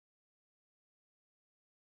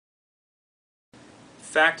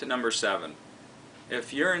Fact number 7.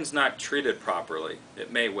 If urine's not treated properly,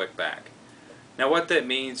 it may wick back. Now what that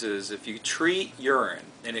means is if you treat urine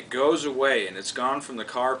and it goes away and it's gone from the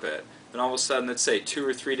carpet, then all of a sudden, let's say 2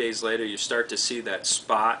 or 3 days later, you start to see that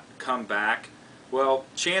spot come back. Well,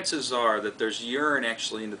 chances are that there's urine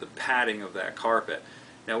actually into the padding of that carpet.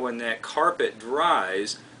 Now when that carpet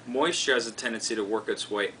dries, moisture has a tendency to work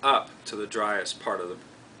its way up to the driest part of the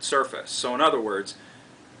surface. So in other words,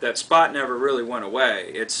 that spot never really went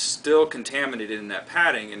away. It's still contaminated in that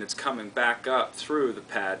padding and it's coming back up through the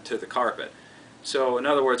pad to the carpet. So in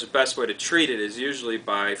other words, the best way to treat it is usually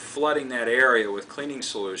by flooding that area with cleaning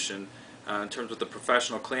solution, in terms of the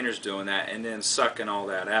professional cleaners doing that, and then sucking all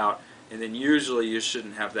that out. And then usually you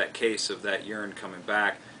shouldn't have that case of that urine coming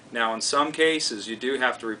back. Now in some cases you do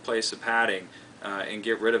have to replace the padding and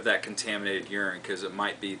get rid of that contaminated urine because it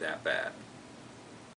might be that bad.